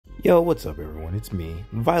Yo, what's up everyone? It's me,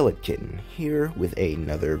 ViolitKittin, here with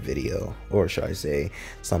another video, or should I say,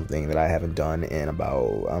 something that I haven't done in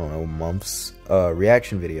about, I don't know, months.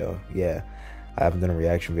 Reaction video, yeah. I haven't done a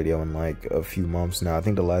reaction video in like a few months now. I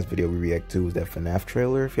think the last video we reacted to was that FNAF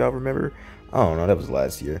trailer, if y'all remember. I don't know, that was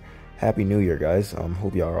last year. Happy New Year, guys.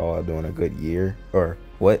 Hope y'all are all doing a good year, or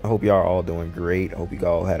what? Hope y'all are all doing great. Hope you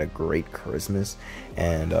all had a great Christmas,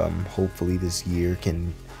 and hopefully this year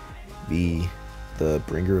can be the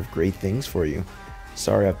bringer of great things for you.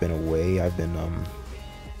 Sorry I've been away. I've been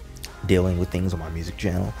dealing with things on my music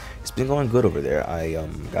channel. It's been going good over there. I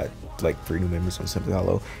got like 3 new members on Simply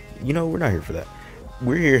Hollow. You know, we're not here for that.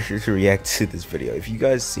 We're here to react to this video. If you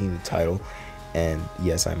guys seen the title, and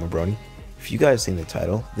yes, I'm a brony, if you guys seen the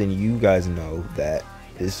title, then you guys know that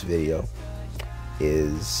this video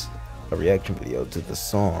is a reaction video to the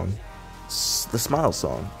song, the Smile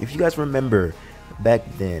song. If you guys remember, back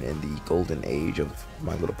then in the golden age of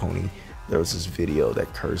My Little Pony, there was this video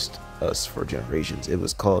that cursed us for generations. It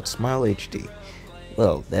was called Smile HD.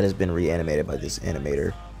 Well, that has been reanimated by this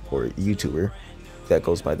animator or YouTuber that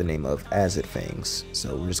goes by the name of AcidFangs.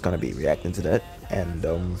 So we're just gonna be reacting to that, and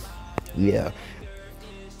yeah,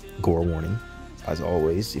 gore warning as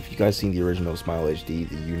always. If you guys seen the original Smile HD,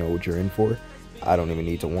 then you know what you're in for. I don't even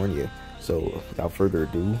need to warn you. So without further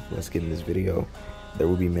ado, let's get in this video. There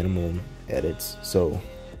will be minimum edits, so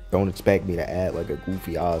don't expect me to add like a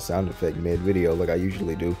goofy ass sound effect mid-video like I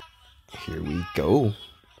usually do. Here we go.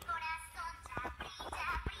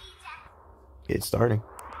 It's starting.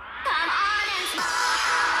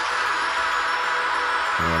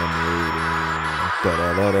 Animating.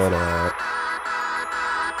 Da-da-da-da-da.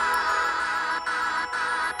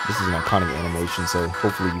 This is an iconic animation, so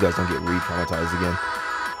hopefully you guys don't get re-traumatized again.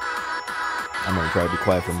 I'm gonna try to be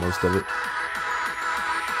quiet for most of it.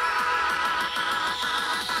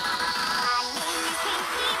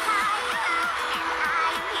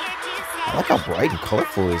 I like how bright and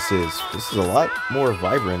colorful this is. This is a lot more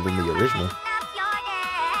vibrant than the original.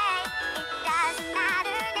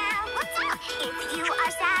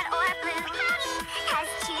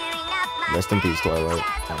 Rest in peace, Twilight.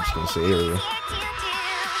 I'm just gonna say area.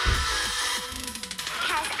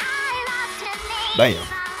 Damn.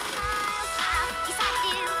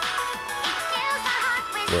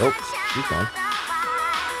 Well, she's gone.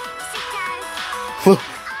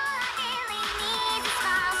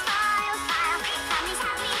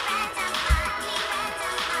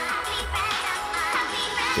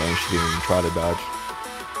 Dang, she didn't even try to dodge.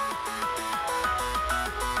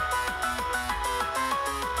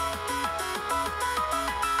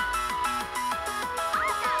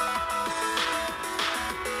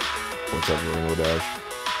 What's up, Rainbow Dash?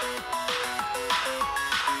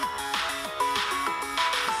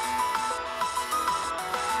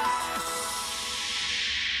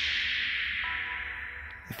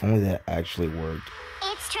 If only that actually worked.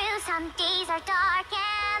 It's true, some days are dark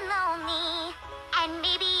and lonely, and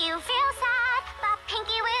maybe you feel sad, but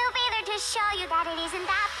Pinky will be there to show you that it isn't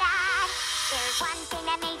that bad. There's one thing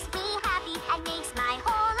that makes me happy and makes my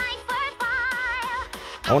whole life worthwhile.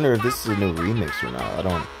 I wonder if this is a new remix or not.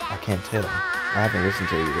 I can't tell. I haven't listened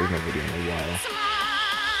to the original video in a while.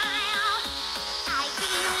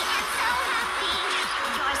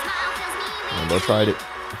 And they tried it.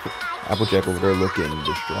 Applejack over there looking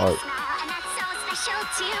distraught.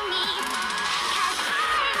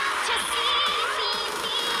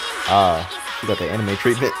 Ah, she got the anime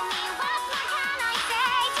treatment.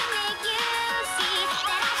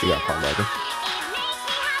 She got caught lagging.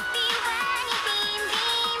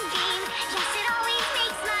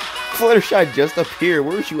 Fluttershy just up here.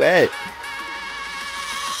 Where's you at?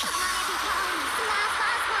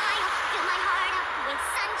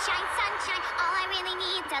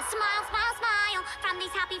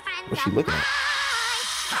 What's she looking at?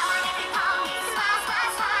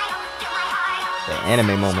 The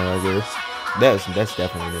anime moment right there. That's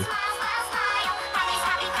definitely new.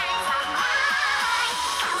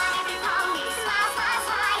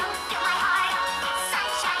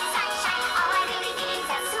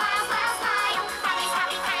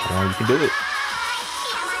 You can do it.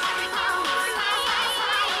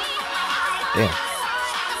 Damn.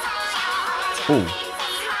 Ooh.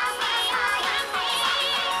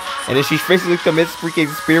 And then she basically commits freaking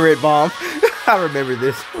spirit bomb. I remember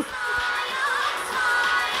this.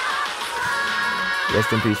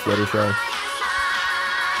 Rest in peace, Fluttershy.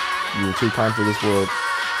 You were too kind for this world.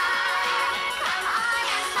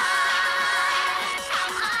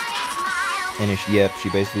 And then she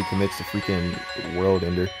basically commits the freaking world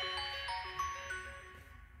ender.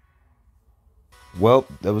 Well,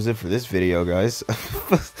 that was it for this video, guys.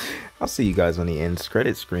 I'll see you guys on the end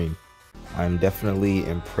credit screen. I'm definitely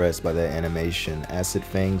impressed by that animation.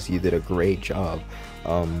 AcidFangs, you did a great job.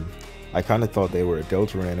 I kind of thought they were a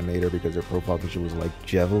Deltarune animator because their profile picture was like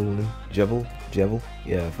Jevel,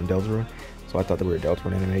 yeah, from Deltarune. So I thought they were a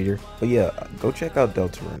Deltarune animator. But yeah, go check out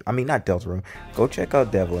Deltarune. I mean, not Deltarune. Go check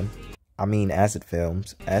out Devlin. I mean,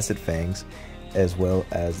 AcidFangs, as well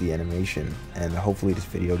as the animation. And hopefully this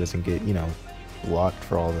video doesn't get, you know, blocked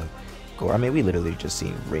for all the gore. I mean, we literally just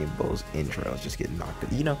seen Rainbow's intros just get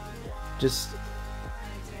knocked, you know.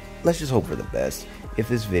 Let's just hope for the best. If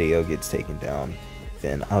this video gets taken down,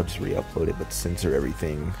 then I'll just re-upload it, but censor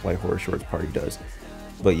everything like Horror Shorts Party does.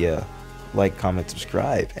 But yeah, like, comment,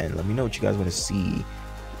 subscribe, and let me know what you guys want to see,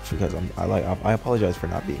 because I apologize for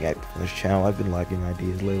not being active on this channel. I've been lacking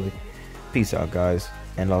ideas lately. Peace out, guys.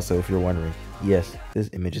 And also, if you're wondering, yes,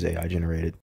 this image is AI generated.